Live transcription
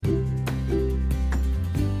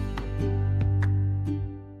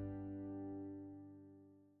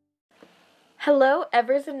Hello,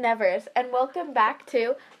 Evers and Nevers, and welcome back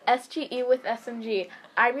to SGE with SMG.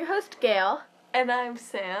 I'm your host, Gail. And I'm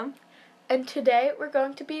Sam. And today we're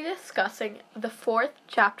going to be discussing the fourth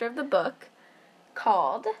chapter of the book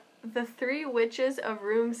called The Three Witches of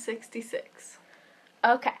Room 66.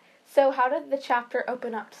 Okay, so how did the chapter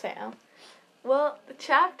open up, Sam? Well, the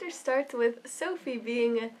chapter starts with Sophie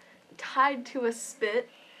being tied to a spit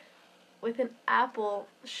with an apple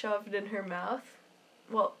shoved in her mouth.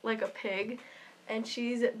 Well, like a pig. And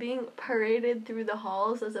she's being paraded through the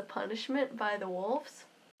halls as a punishment by the wolves.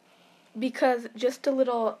 Because just a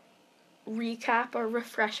little recap or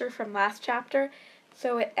refresher from last chapter,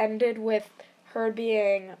 so it ended with her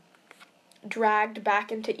being dragged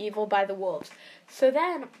back into evil by the wolves. So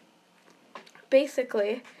then,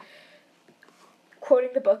 basically, quoting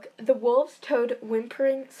the book, the wolves towed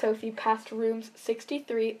whimpering Sophie past rooms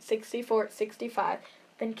 63, 64, 65,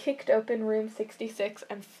 then kicked open room 66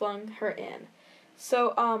 and flung her in.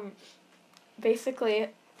 So, basically,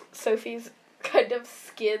 Sophie's kind of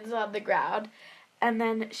skids on the ground, and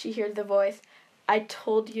then she hears the voice, "I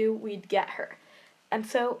told you we'd get her." And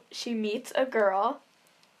so she meets a girl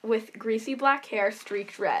with greasy black hair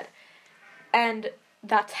streaked red, and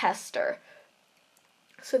that's Hester.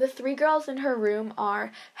 So the three girls in her room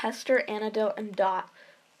are Hester, Annadel, and Dot.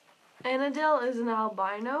 Annadel is an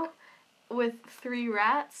albino with 3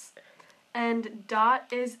 rats, and Dot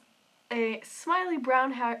is a smiley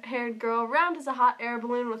brown-haired girl, round as a hot air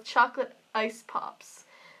balloon with chocolate ice pops.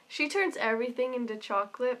 She turns everything into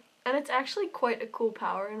chocolate, and it's actually quite a cool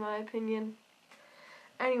power in my opinion.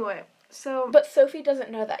 Anyway, so... But Sophie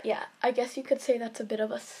doesn't know that yet. I guess you could say that's a bit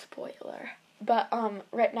of a spoiler. But,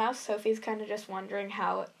 right now Sophie's kind of just wondering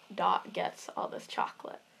how Dot gets all this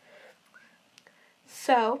chocolate.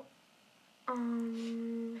 So,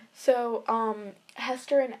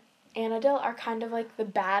 Hester and Annadel are kind of like the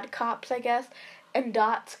bad cops, I guess, and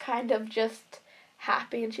Dot's kind of just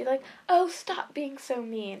happy, and she's like, "Oh, stop being so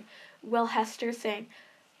mean." Well, Hester's saying,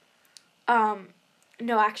 no,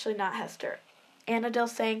 actually not Hester.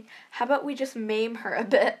 Annadel's saying, "How about we just maim her a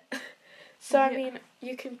bit?" So, yeah. I mean,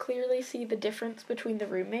 you can clearly see the difference between the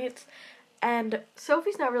roommates, and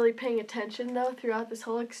Sophie's not really paying attention, though, throughout this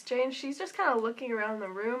whole exchange. She's just kind of looking around the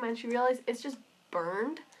room, and she realizes it's just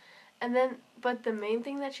burned. And then, but the main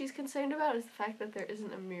thing that she's concerned about is the fact that there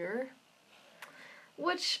isn't a mirror.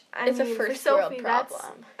 Which, I mean, for Sophie, that's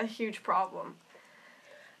a huge problem.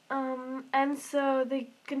 And so they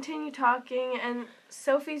continue talking, and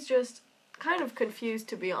Sophie's just kind of confused,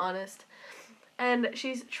 to be honest. And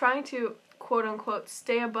she's trying to, quote-unquote,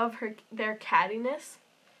 stay above their cattiness.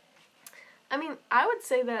 I mean, I would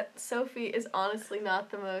say that Sophie is honestly not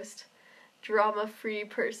the most drama-free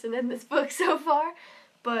person in this book so far,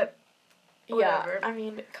 but whatever. Yeah, I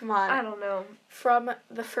mean, come on. I don't know. From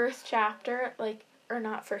the first chapter,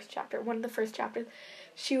 one of the first chapters,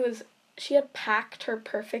 she had packed her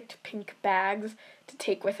perfect pink bags to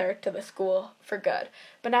take with her to the school for good.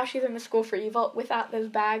 But now she's in the school for evil without those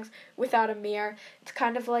bags, without a mirror. It's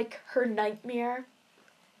kind of like her nightmare.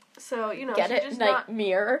 So, you know, get it?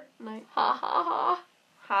 Nightmare. Ha ha ha.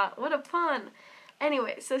 Ha, what a pun.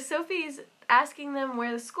 Anyway, so Sophie's asking them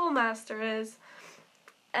where the schoolmaster is,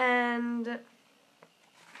 and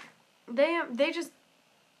they just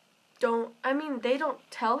don't, they don't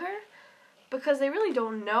tell her, because they really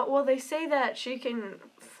don't know. Well, they say that she can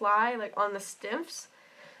fly, like, on the Stimps,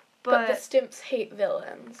 but the Stimps hate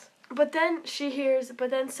villains. But then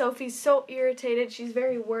Sophie's so irritated, she's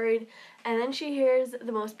very worried, and then she hears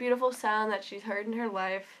the most beautiful sound that she's heard in her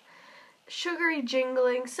life. Sugary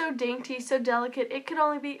jingling, so dainty, so delicate, it could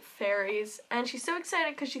only be fairies, and she's so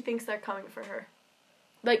excited because she thinks they're coming for her.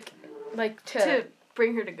 Like to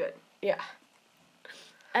bring her to good. Yeah.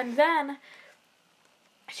 And then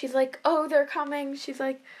she's like, "Oh, they're coming." She's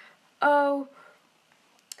like, "Oh."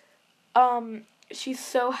 She's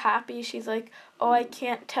so happy. She's like, "Oh, I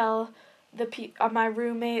can't tell my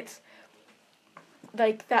roommates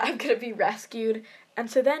like that I'm gonna be rescued."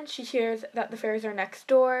 And so then she hears that the fairies are next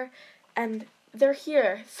door, and they're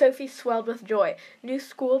here. Sophie swelled with joy. New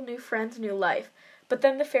school, new friends, new life. But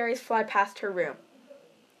then the fairies fly past her room.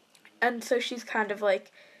 And so she's kind of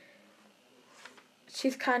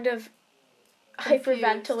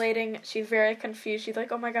hyperventilating. She's very confused. She's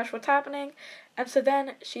like, "Oh my gosh, what's happening?" And so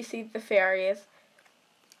then she sees the fairies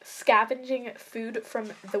scavenging food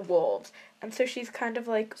from the wolves. And so she's kind of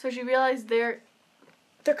like... So she realized they're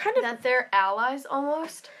allies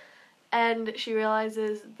almost. And she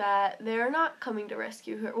realizes that they're not coming to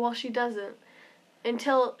rescue her. Well, she doesn't.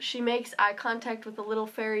 until she makes eye contact with the little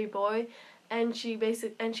fairy boy, and she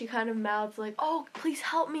kind of mouths like, "Oh, please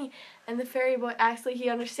help me!" And the fairy boy acts like he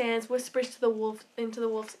understands, whispers to the wolf into the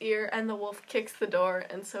wolf's ear, and the wolf kicks the door,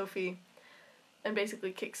 and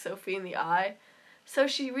basically kicks Sophie in the eye. So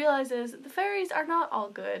she realizes the fairies are not all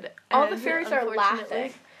good. All the fairies are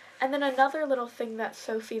laughing. And then another little thing that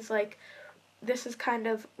Sophie's like, this is kind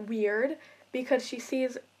of weird, because she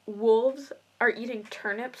sees wolves are eating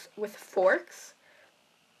turnips with forks,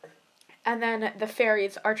 and then the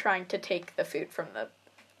fairies are trying to take the food from the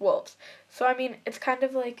wolves. So, I mean, it's kind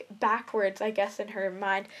of like backwards, I guess, in her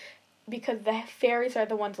mind, because the fairies are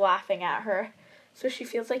the ones laughing at her. So she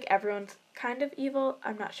feels like everyone's kind of evil.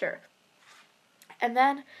 I'm not sure. And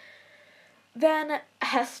then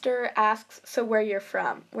Hester asks, so where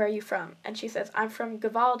are you from? And she says, I'm from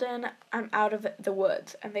Gavalden, I'm out of the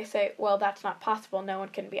woods. And they say, well, that's not possible, no one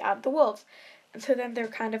can be out of the wolves. And so then they're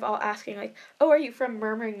kind of all asking, like, oh, are you from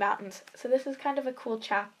Murmuring Mountains? So this is kind of a cool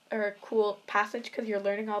cool passage, because you're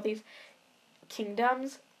learning all these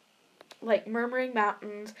kingdoms, like Murmuring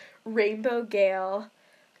Mountains, Rainbow Gale,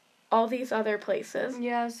 all these other places.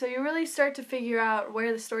 Yeah, so you really start to figure out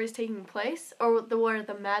where the story's taking place, or where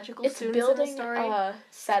the magical students in the story.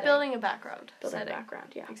 It's building a background.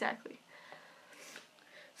 Yeah. Exactly.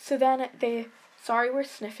 So then sorry we're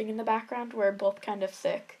sniffing in the background, we're both kind of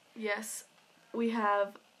sick. Yes, we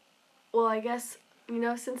have, well, I guess,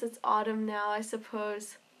 since it's autumn now, I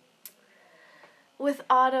suppose, with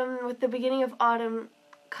the beginning of autumn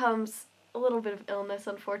comes a little bit of illness,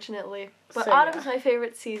 unfortunately. But autumn's my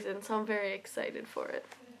favorite season, so I'm very excited for it.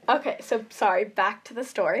 Okay, so, sorry, back to the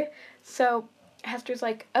story. So, Hester's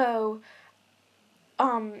like, oh,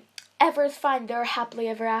 ever's fine, they're happily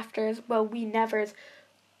ever afters. Well, we nevers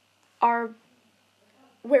are,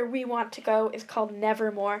 where we want to go is called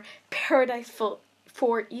Nevermore, paradise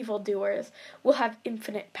for evildoers. We'll have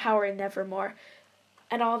infinite power Nevermore,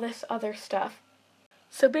 and all this other stuff.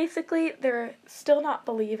 So basically, they're still not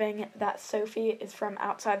believing that Sophie is from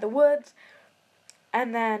outside the woods,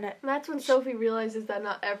 and then... That's when Sophie realizes that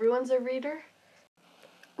not everyone's a reader.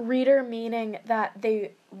 Reader meaning that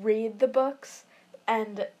they read the books,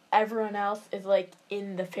 and everyone else is, like,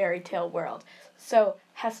 in the fairy tale world. So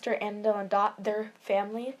Hester, Annabelle, and Dot, their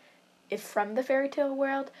family is from the fairy tale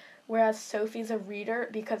world, whereas Sophie's a reader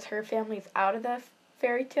because her family's out of the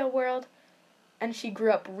fairy tale world, and she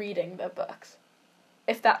grew up reading the books.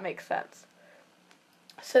 If that makes sense.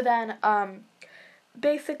 So then,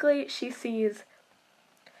 basically, she sees,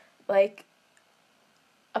 like,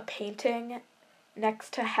 a painting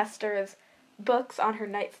next to Hester's books on her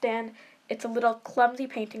nightstand. It's a little clumsy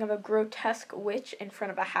painting of a grotesque witch in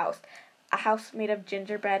front of a house made of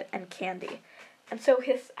gingerbread and candy. And so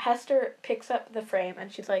Hester picks up the frame,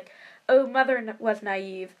 and she's like, oh, mother was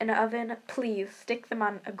naive. An oven, please, stick them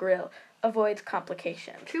on a grill. Avoids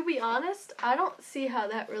complications. To be honest, I don't see how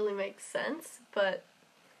that really makes sense, but...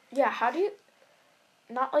 Yeah, how do you...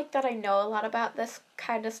 Not like that I know a lot about this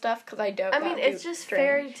kind of stuff, because I don't. I mean, it's just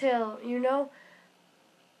fairy tale,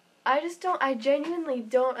 I genuinely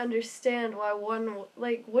don't understand why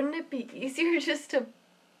wouldn't it be easier just to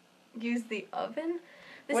use the oven?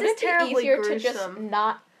 Wouldn't it be easier to just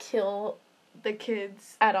not kill the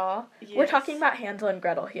kids at all? Yes. We're talking about Hansel and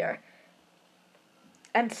Gretel here.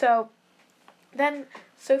 And so... Then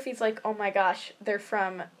Sophie's like, oh my gosh, they're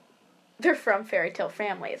from fairy tale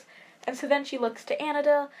families. And so then she looks to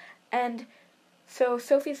Annabelle, and so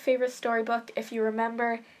Sophie's favorite storybook, if you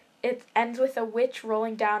remember, it ends with a witch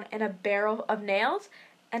rolling down in a barrel of nails,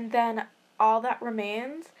 and then all that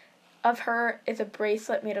remains of her is a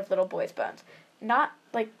bracelet made of little boys' bones. Not,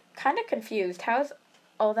 kind of confused. How is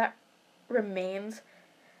all that remains?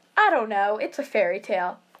 I don't know. It's a fairy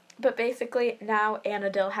tale. But basically, now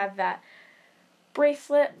Annabelle have that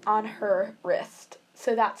bracelet on her wrist.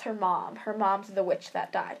 So that's her mom. Her mom's the witch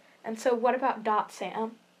that died. And so what about Dot,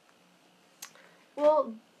 Sam?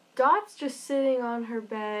 Well, Dot's just sitting on her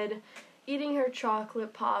bed, eating her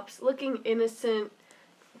chocolate pops, looking innocent,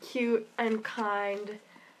 cute, and kind.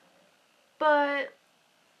 But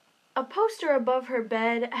a poster above her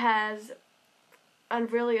bed has a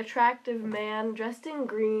really attractive man dressed in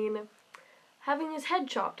green having his head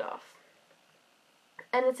chopped off.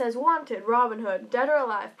 And it says, wanted, Robin Hood, dead or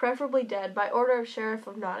alive, preferably dead, by order of Sheriff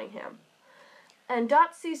of Nottingham. And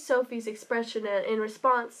Dot sees Sophie's expression and in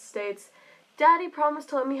response states, Daddy promised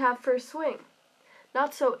to let me have first swing.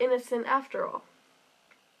 Not so innocent after all.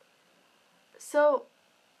 So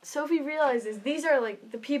Sophie realizes these are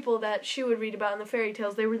the people that she would read about in the fairy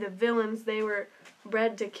tales. They were the villains they were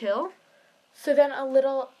bred to kill. So then a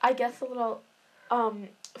little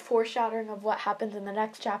foreshadowing of what happens in the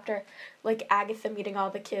next chapter, like Agatha meeting all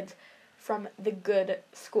the kids from the good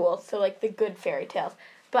school, so like the good fairy tales.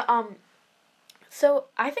 But so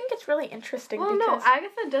I think it's really interesting Well, because no,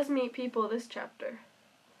 Agatha does meet people this chapter.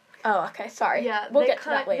 Oh, okay, sorry. Yeah, we'll get to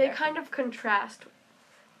that later. They kind of contrast.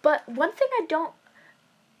 But one thing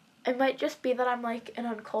it might just be that I'm like an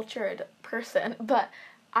uncultured person, but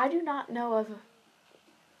I do not know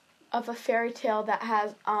of a fairy tale that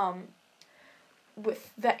has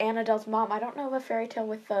with the Annabelle's mom. I don't know of a fairy tale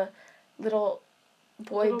with the little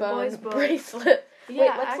boy's bone bracelet. Yeah,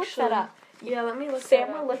 Wait, let's look that up. Yeah, let me look Sam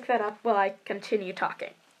that up. will look that up while I continue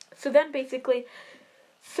talking. So then basically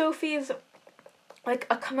Sophie's like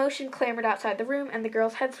a commotion clamored outside the room and the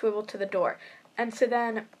girls' heads swiveled to the door. And so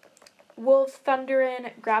then wolves thunder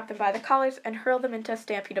in, grab them by the collars, and hurl them into a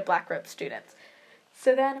stampede of Black Robe students.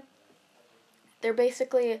 So then they're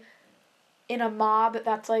basically in a mob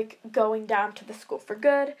that's like going down to the school for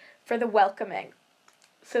good for the welcoming.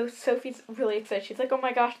 So Sophie's really excited. She's like, oh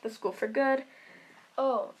my gosh, the school for good.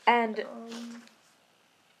 Oh. And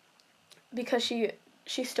because she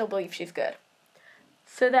still believes she's good.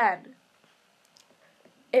 So then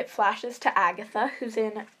it flashes to Agatha, who's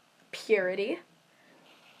in purity.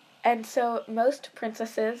 And so most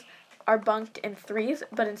princesses are bunked in threes,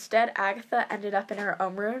 but instead Agatha ended up in her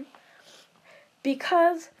own room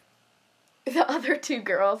because the other two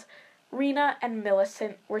girls, Rena and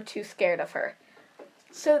Millicent, were too scared of her.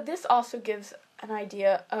 So this also gives an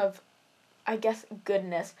idea of, I guess,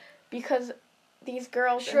 goodness, because these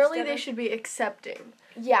girls... Surely they should be accepting.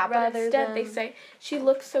 Yeah, but instead they say, she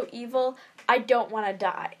looks so evil, I don't want to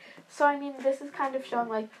die. So, I mean, this is kind of showing,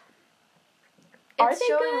 like, it's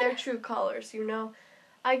showing their true colors, you know?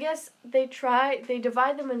 I guess they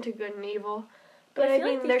divide them into good and evil, but I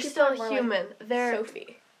mean, they're still human. They're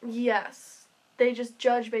Sophie. Yes. They just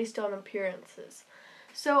judge based on appearances.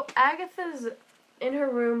 So, Agatha's in her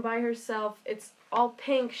room by herself. It's all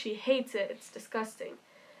pink. She hates it. It's disgusting.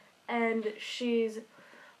 And she's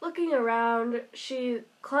looking around. She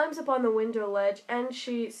climbs up on the window ledge and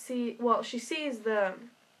she sees the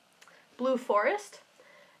blue forest.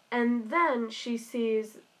 And then she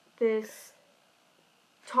sees this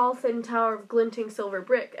tall, thin tower of glinting silver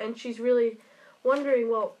brick. And she's really wondering,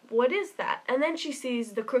 well, what is that? And then she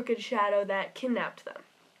sees the crooked shadow that kidnapped them.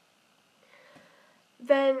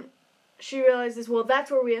 Then she realizes, well,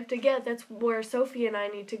 that's where we have to get. That's where Sophie and I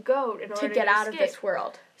need to go in order to get out escape. Of this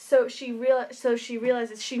world. So she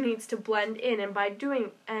realizes she needs to blend in,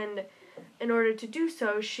 and in order to do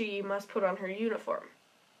so, she must put on her uniform.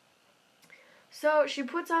 So she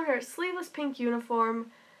puts on her sleeveless pink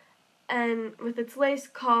uniform, and with its lace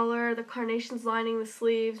collar, the carnations lining the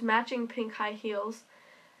sleeves, matching pink high heels.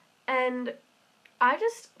 And I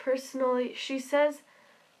just personally, she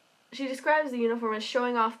describes the uniform as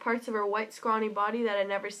showing off parts of her white, scrawny body that had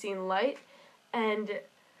never seen light, and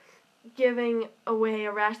giving away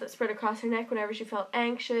a rash that spread across her neck whenever she felt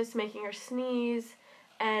anxious, making her sneeze,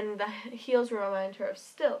 and the heels reminded her of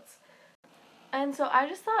stilts. And so I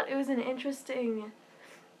just thought it was an interesting...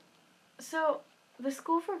 So, the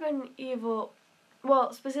School for Good and Evil,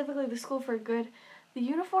 well, specifically the School for Good, the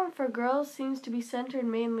uniform for girls seems to be centered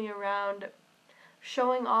mainly around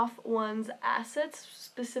showing off one's assets,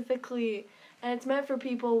 specifically, and it's meant for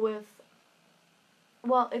people with,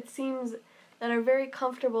 well, it seems that are very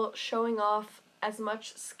comfortable showing off as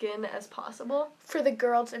much skin as possible. For the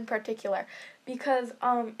girls in particular, because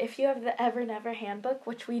if you have the Ever Never handbook,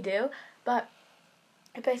 which we do, but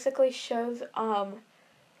it basically shows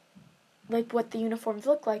like what the uniforms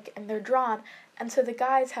look like, and they're drawn, and so the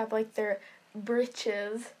guys have like their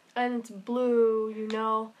breeches, and it's blue, you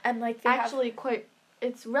know, and like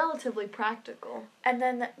it's relatively practical. And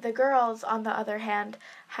then the girls, on the other hand,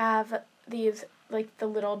 have these like the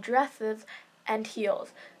little dresses and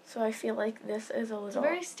heels. So I feel like this is a little... It's a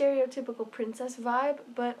very stereotypical princess vibe,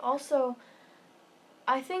 but also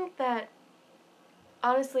I think that,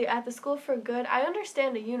 honestly, at the School for Good, I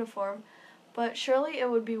understand a uniform, but surely it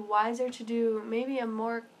would be wiser to do maybe a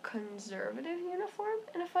more conservative uniform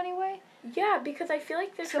in a funny way. Yeah, because I feel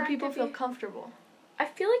like so people feel comfortable. I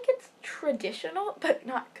feel like it's traditional, but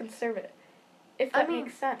not conservative. If that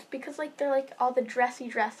makes sense. Because, like, they're, like, all the dressy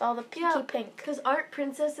dress, all the pinky pink. Because aren't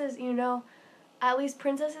princesses, you know, at least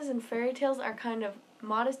princesses in fairy tales are kind of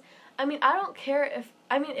modest. I mean, I don't care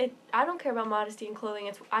about modesty in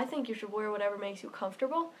clothing. I think you should wear whatever makes you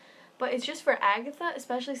comfortable. But it's just for Agatha,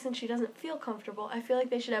 especially since she doesn't feel comfortable. I feel like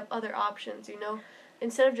they should have other options, you know.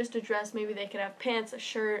 Instead of just a dress, maybe they could have pants, a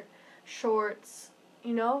shirt, shorts,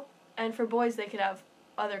 you know. And for boys, they could have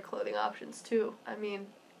other clothing options, too. I mean...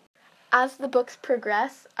 As the books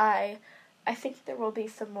progress, I I think there will be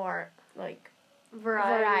some more, like,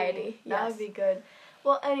 Variety. That yes. would be good.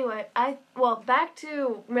 Well, anyway, back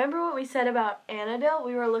to, remember what we said about Annandale?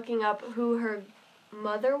 We were looking up who her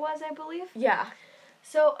mother was, I believe. Yeah.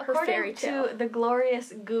 So, Her fairy according tale. to the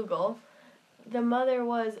glorious Google, the mother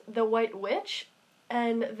was the White Witch,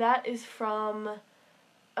 and that is from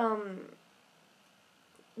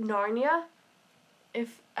Narnia,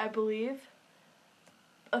 I believe,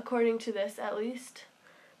 according to this at least.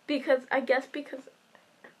 Because I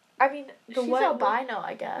mean, The she's White albino,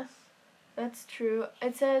 I guess. That's true.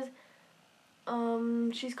 It says,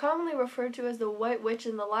 she's commonly referred to as the White Witch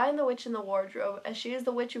in The Lion, the Witch, and the Wardrobe, as she is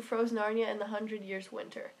the witch who froze Narnia in the 100 Years'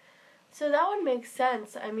 Winter. So that would make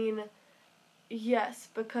sense. I mean, yes,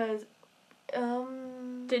 because,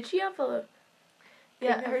 Did she have a...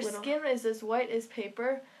 yeah, her skin is as white as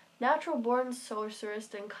paper. Natural born sorceress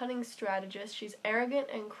and cunning strategist. She's arrogant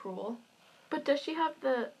and cruel. But does she have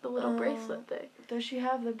the little bracelet thing? Does she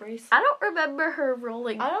have the bracelet? I don't remember her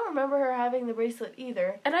rolling... I don't remember her having the bracelet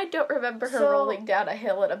either. And I don't remember her rolling down a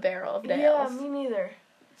hill in a barrel of nails. Yeah, me neither.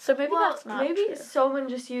 So maybe that's not maybe true. someone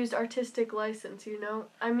just used artistic license, you know?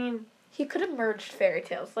 I mean... He could have merged fairy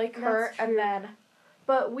tales, like her, true. and then...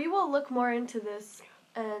 But we will look more into this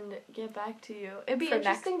and get back to you. It'd be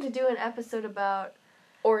interesting to do an episode about...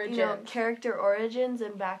 Origins. You know, character origins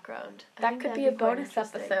and background. That could be a bonus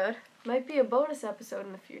episode. Might be a bonus episode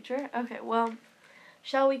in the future. Okay, well,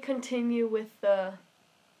 shall we continue with the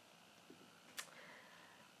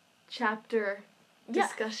chapter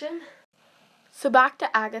discussion? So back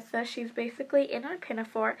to Agatha. She's basically in her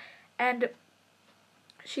pinafore, and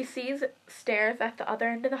she sees stairs at the other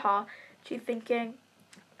end of the hall. She's thinking,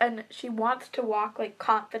 and she wants to walk, like,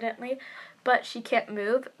 confidently, but she can't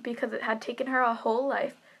move because it had taken her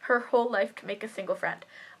her whole life to make a single friend.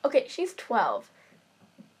 Okay, she's 12.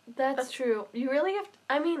 That's true. You really have to,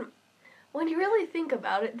 I mean, when you really think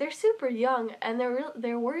about it, they're super young, and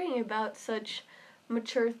they're worrying about such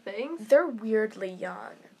mature things. They're weirdly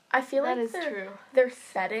young. I feel like that is true. Their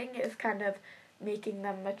setting is kind of making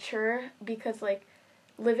them mature because, like,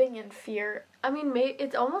 living in fear. I mean,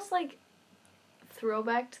 it's almost like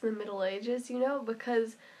throwback to the Middle Ages, you know,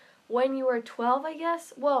 because when you were 12, I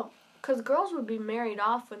guess, well, because girls would be married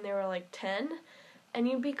off when they were like 10, and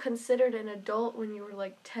you'd be considered an adult when you were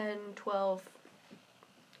like 10, 12,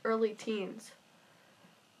 early teens.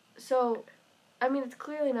 So, I mean, it's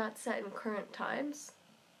clearly not set in current times.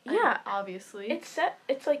 Yeah. Obviously. It's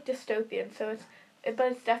like dystopian, so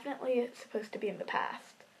but it's definitely supposed to be in the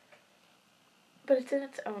past. But it's in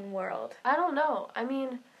its own world. I don't know. I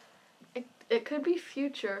mean, it could be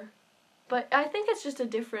future, but I think it's just a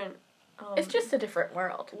different... it's just a different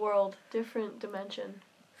world. Different dimension.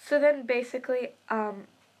 So then basically,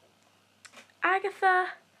 Agatha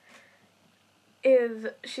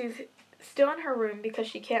she's still in her room because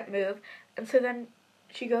she can't move, and so then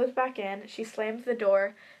she goes back in, she slams the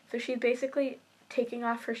door, so she's basically taking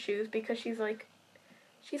off her shoes because she's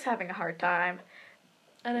having a hard time.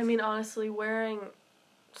 And I mean, honestly, wearing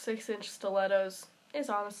 6-inch stilettos is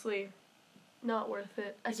honestly not worth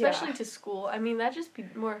it, especially to school. I mean, that'd just be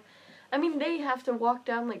more... I mean, they have to walk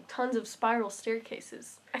down, like, tons of spiral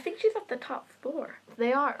staircases. I think she's at the top floor.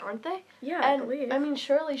 They are, aren't they? Yeah, and, I believe. I mean,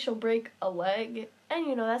 surely she'll break a leg. And,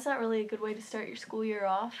 you know, that's not really a good way to start your school year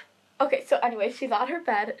off. Okay, so anyway, she's on her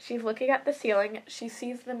bed. She's looking at the ceiling. She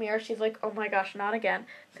sees the mirror. She's like, oh my gosh, not again.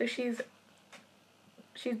 So she's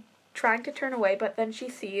trying to turn away, but then she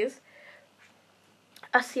sees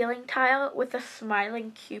a ceiling tile with a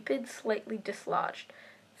smiling cupid slightly dislodged.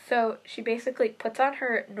 So she basically puts on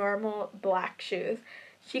her normal black shoes.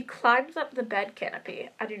 She climbs up the bed canopy.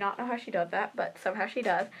 I do not know how she does that, but somehow she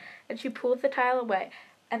does. And she pulls the tile away.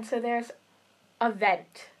 And so there's a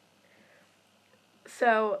vent.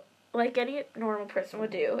 So, like any normal person would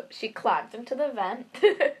do, she climbs into the vent.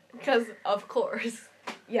 Because, of course.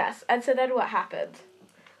 Yes, and so then what happens?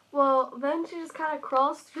 Well, then she just kind of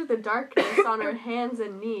crawls through the darkness on her hands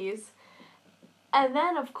and knees. And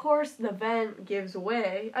then, of course, the vent gives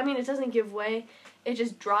way. I mean, it doesn't give way. It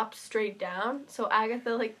just drops straight down. So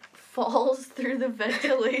Agatha, like, falls through the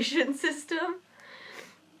ventilation system.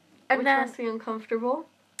 Which must be uncomfortable.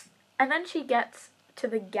 And then she gets to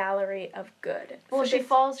the Gallery of Good. Well,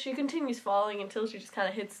 she continues falling until she just kind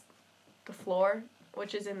of hits the floor,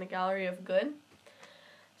 which is in the Gallery of Good.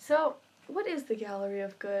 So, what is the Gallery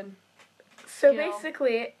of Good? So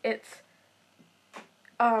basically, it's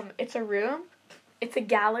a room. It's a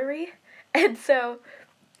gallery, and so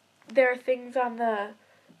there are things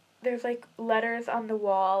there's like letters on the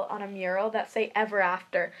wall on a mural that say ever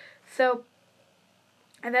after. So,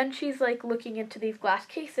 and then she's like looking into these glass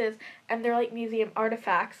cases, and they're like museum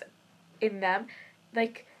artifacts, in them,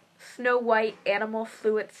 like Snow White Animal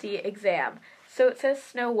Fluency Exam. So it says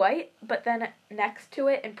Snow White, but then next to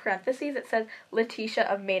it, in parentheses, it says Letitia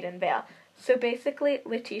of Maidenvale. So basically,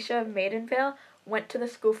 Letitia of Maidenvale went to the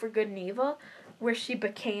School for Good and Evil, where she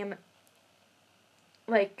became,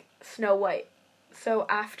 like, Snow White. So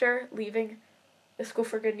after leaving the School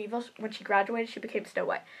for Good and Evil, when she graduated, she became Snow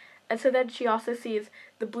White. And so then she also sees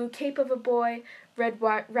the blue cape of a boy, Red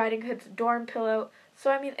Riding Hood's dorm pillow. So,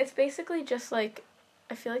 I mean, it's basically just, like,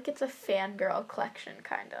 I feel like it's a fangirl collection,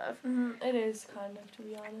 kind of. Mm-hmm. It is, kind of, to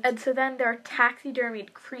be honest. And so then there are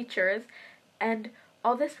taxidermied creatures and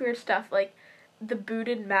all this weird stuff, like the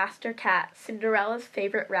booted master cat, Cinderella's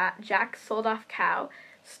favorite rat, Jack's sold-off cow,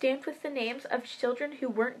 stamped with the names of children who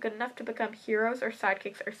weren't good enough to become heroes or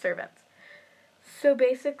sidekicks or servants. So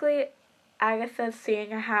basically, Agatha's seeing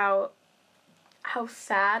how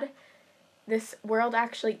sad this world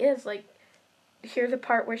actually is. Like, here's a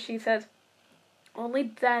part where she says,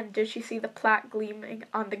 "Only then did she see the plaque gleaming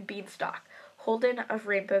on the beanstalk, Holden of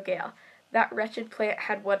Rainbow Gale. That wretched plant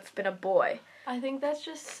had once been a boy." I think that's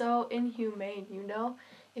just so inhumane, you know?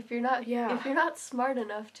 If you're not smart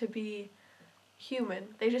enough to be human,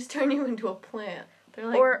 they just turn you into a plant. They're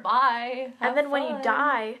like, bye. And then when you fun."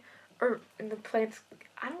 die, or in the plants,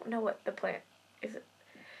 I don't know what the plant is.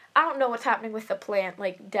 I don't know what's happening with the plant,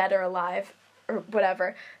 like dead or alive or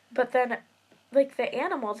whatever. But then, like, the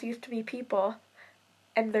animals used to be people,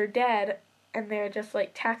 and they're dead, and they're just,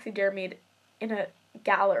 like, taxidermied in a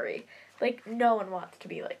gallery. Like, no one wants to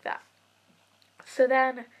be like that. So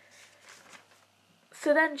then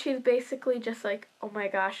she's basically just like, oh my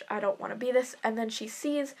gosh, I don't want to be this. And then she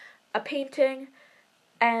sees a painting,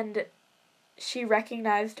 and she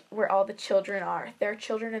recognized where all the children are. There are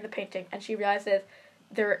children in the painting, and she realizes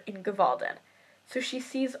they're in Gavalden. So she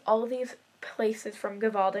sees all these places from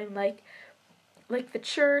Gavalden, like the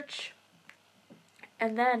church.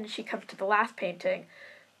 And then she comes to the last painting,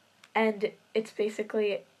 and it's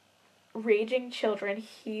basically raging children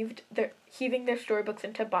heaving their storybooks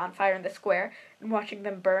into a bonfire in the square and watching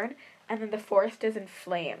them burn, and then the forest is in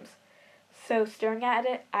flames. So staring at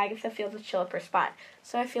it, Agatha feels a chill up her spine.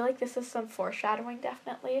 So I feel like this is some foreshadowing,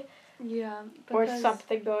 definitely. Yeah. Or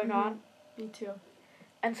something going on. Me too.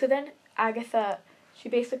 And so then Agatha, she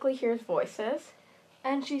basically hears voices.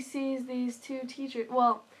 And she sees these two teachers.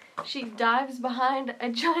 Well, she dives behind a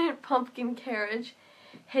giant pumpkin carriage,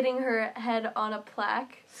 hitting her head on a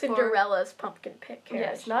plaque. Cinderella's pumpkin carriage.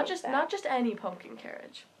 Yes, not just any pumpkin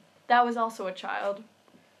carriage. That was also a child.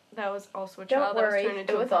 Don't worry, that was turned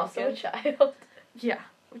into it was a also pumpkin. a child. Yeah,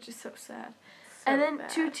 which is so sad. So and then bad.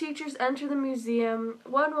 two teachers enter the museum.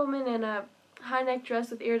 One woman in a high-neck dress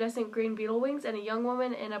with iridescent green beetle wings, and a young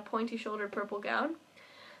woman in a pointy-shouldered purple gown.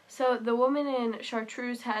 So the woman in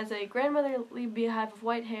chartreuse has a grandmotherly beehive of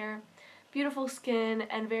white hair, beautiful skin,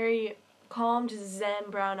 and very calm, just zen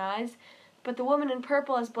brown eyes. But the woman in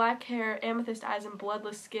purple has black hair, amethyst eyes, and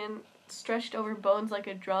bloodless skin stretched over bones like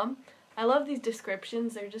a drum. I love these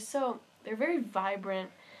descriptions. They're very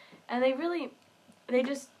vibrant, and they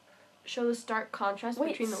just show the stark contrast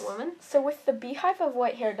between the women. So with the beehive of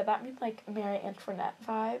white hair, did that mean like Marie Antoinette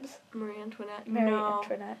vibes? Marie Antoinette?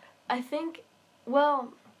 Antoinette. I think,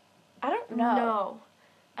 well, I don't know. No.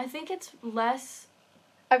 I think it's less...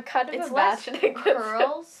 I'm kind of imagining less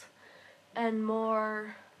curls and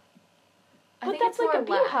more... But that's like a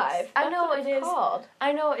beehive. I know what it it's is. Called.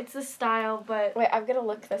 I know it's the style, but... Wait, I'm gonna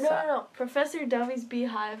look this up. No. Professor Dovey's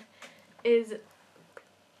beehive is...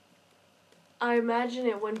 I imagine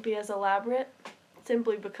it wouldn't be as elaborate,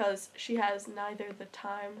 simply because she has neither the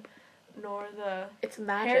time nor the... It's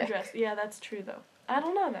magic. Hairdress. Yeah, that's true, though. I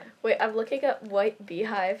don't know, then. Wait, I'm looking at white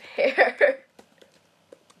beehive hair.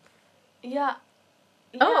 Yeah.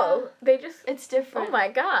 Oh, they just... It's different. Oh my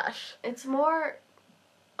gosh. It's more...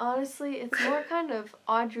 Honestly, it's more kind of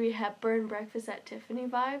Audrey Hepburn Breakfast at Tiffany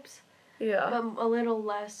vibes. Yeah. But a little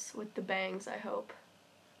less with the bangs, I hope.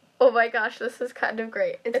 Oh my gosh, this is kind of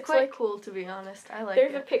great. It's quite like, cool, to be honest. I like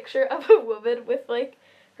there's it. a picture of a woman with, like,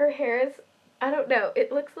 her hair is, I don't know,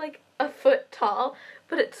 it looks like a foot tall,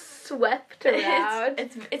 but it's swept around.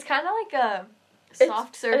 It's kind of like a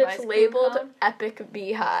soft serve ice cream labeled cone. Epic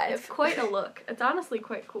Beehive. It's quite a look. It's honestly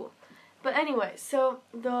quite cool. But anyway, so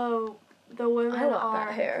the women I want are...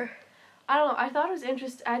 that hair. I don't know. I thought it was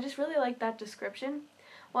interesting. I just really like that description.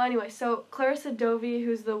 Well, anyway, so Clarissa Dovey,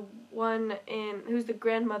 who's the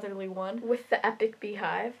grandmotherly one. With the epic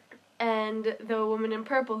beehive. And the woman in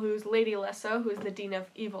purple, who's Lady Lesso, who's the Dean of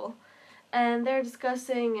Evil. And they're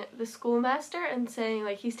discussing the schoolmaster and saying,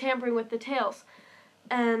 like, he's tampering with the tales.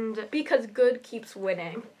 And because good keeps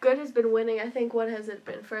winning. good has been winning, I think, what has it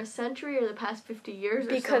been? For a century or the past 50 years?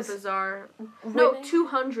 Because or some bizarre... winning, No,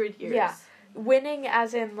 200 years. Yeah. Winning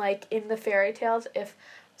as in, like, in the fairy tales, if,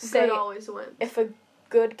 say, Good always wins. if a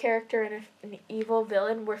good character and an evil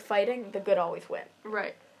villain were fighting, the good always win.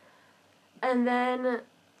 Right. And then,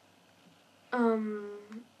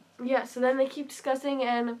 yeah, so then they keep discussing,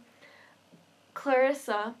 and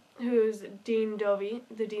Clarissa, who's Dean Dovey,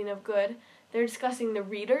 the Dean of Good, they're discussing the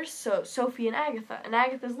readers, so Sophie and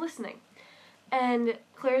Agatha's listening. And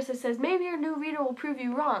Clarissa says, maybe your new reader will prove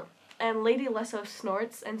you wrong. And Lady Lesso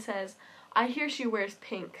snorts and says, I hear she wears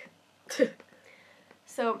pink.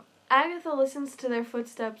 So Agatha listens to their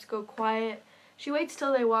footsteps go quiet. She waits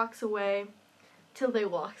till they walk away. Until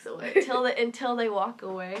they walk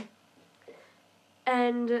away.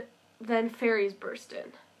 And then fairies burst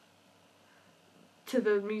in to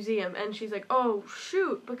the museum, and she's like, oh,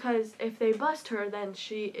 shoot, because if they bust her, then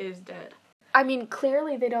she is dead. I mean,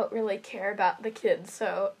 clearly they don't really care about the kids,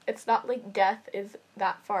 so it's not like death is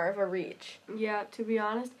that far of a reach. Yeah, to be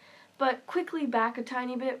honest. But quickly back a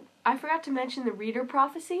tiny bit, I forgot to mention the reader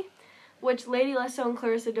prophecy, which Lady Lesso and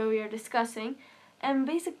Clarissa Dovey are discussing. And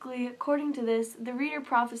basically, according to this, the reader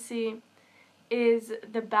prophecy is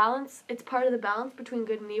the balance, it's part of the balance between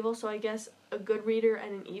good and evil, so I guess a good reader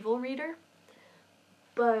and an evil reader.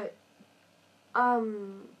 But, I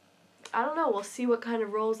don't know, we'll see what kind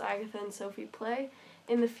of roles Agatha and Sophie play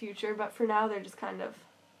in the future, but for now they're just kind of,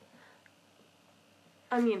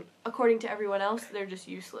 I mean, according to everyone else, they're just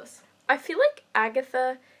useless. I feel like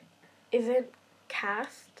Agatha isn't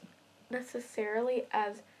cast necessarily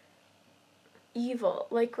as evil.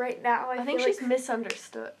 Like, right now, I think feel she's like,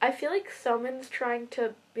 misunderstood. I feel like someone's trying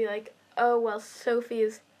to be like, oh, well,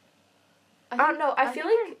 Sophie's... I don't know, I feel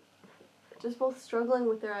like... Just both struggling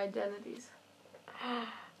with their identities.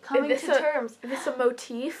 Coming to terms. Is this a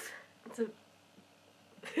motif?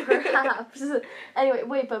 Perhaps. Anyway,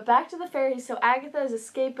 wait, but back to the fairies. So Agatha is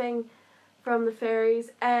escaping from the fairies,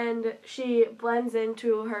 and she blends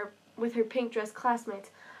with her pink dress classmates.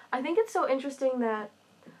 I think it's so interesting that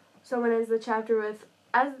someone ends the chapter with,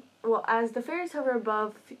 as the fairies hover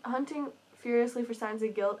above, hunting furiously for signs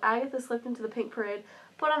of guilt, Agatha slipped into the pink parade,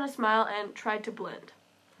 put on a smile, and tried to blend.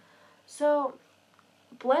 So,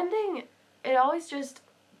 blending, it always just,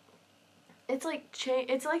 it's like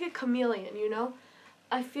a chameleon, you know?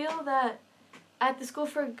 I feel that at the School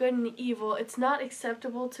for Good and Evil, it's not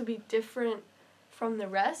acceptable to be different from the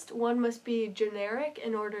rest. One must be generic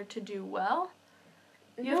in order to do well.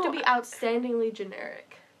 You have to be outstandingly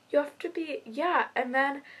generic. You have to be, yeah, and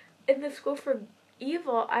then in the School for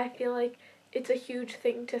Evil, I feel like it's a huge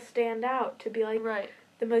thing to stand out, to be like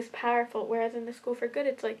the most powerful, whereas in the School for Good,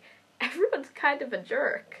 it's like, everyone's kind of a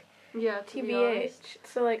jerk. Yeah, TBH.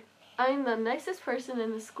 So, like... I mean, the nicest person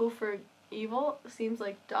in the School for Evil seems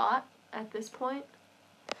like Dot at this point.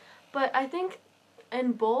 But I think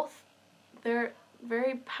in both, they're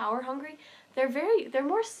very power hungry. They're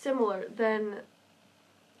more similar than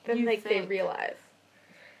you think. They realize.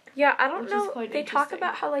 Yeah, I don't know. They talk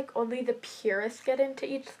about how, like, only the purists get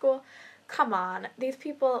into each school. Come on. These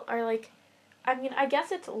people are, like... I mean, I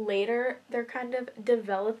guess it's later they're kind of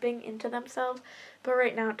developing into themselves, but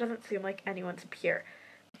right now it doesn't seem like anyone's pure.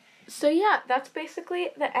 So yeah, that's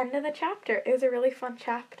basically the end of the chapter. It was a really fun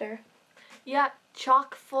chapter. Yeah,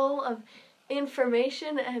 chock full of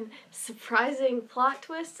information and surprising plot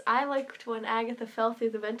twists. I liked when Agatha fell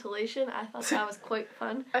through the ventilation. I thought that was quite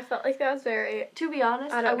fun. I felt like that was very... To be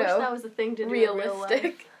honest, I wish that was a thing to do realistic. In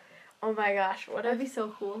real life. Oh my gosh, That'd be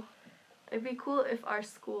so cool. It'd be cool if our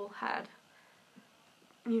school had...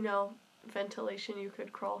 ventilation you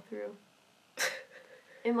could crawl through.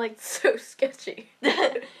 In like so sketchy.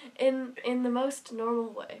 in the most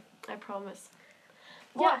normal way, I promise.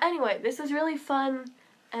 Well, anyway, this was really fun,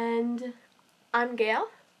 and I'm Gail.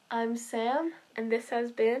 I'm Sam, and this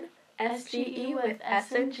has been SGE with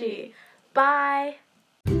S&G. Bye.